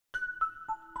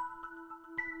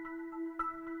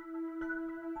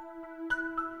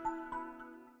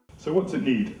So what's it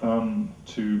need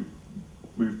to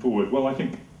move forward? Well, I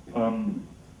think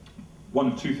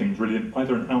one of two things really,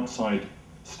 either an outside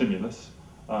stimulus,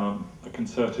 a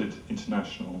concerted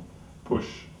international push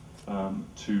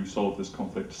to solve this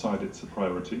conflict, decide it's a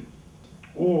priority,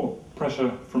 or pressure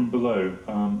from below,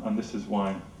 and this is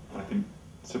why I think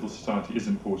civil society is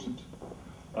important.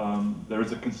 There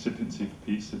is a constituency for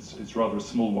peace, it's rather a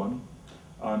small one,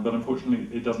 but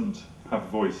unfortunately it doesn't have a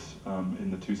voice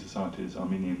in the two societies,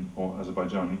 Armenian or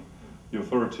Azerbaijani. The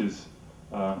authorities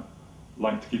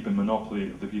like to keep a monopoly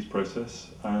of the peace process,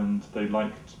 and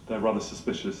they're rather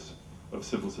suspicious of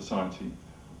civil society.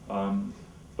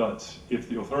 But if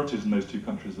the authorities in those two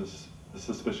countries are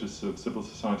suspicious of civil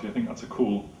society, I think that's a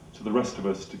call to the rest of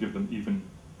us to give them even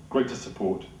greater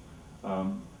support,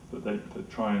 that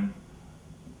try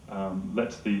and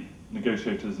let the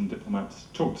negotiators and diplomats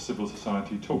talk to civil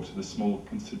society, talk to the small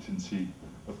constituency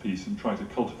of peace, and try to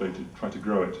cultivate it, try to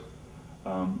grow it,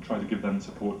 try to give them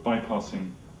support, bypassing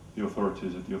the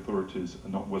authorities if the authorities are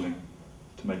not willing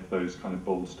to make those kind of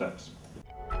bold steps.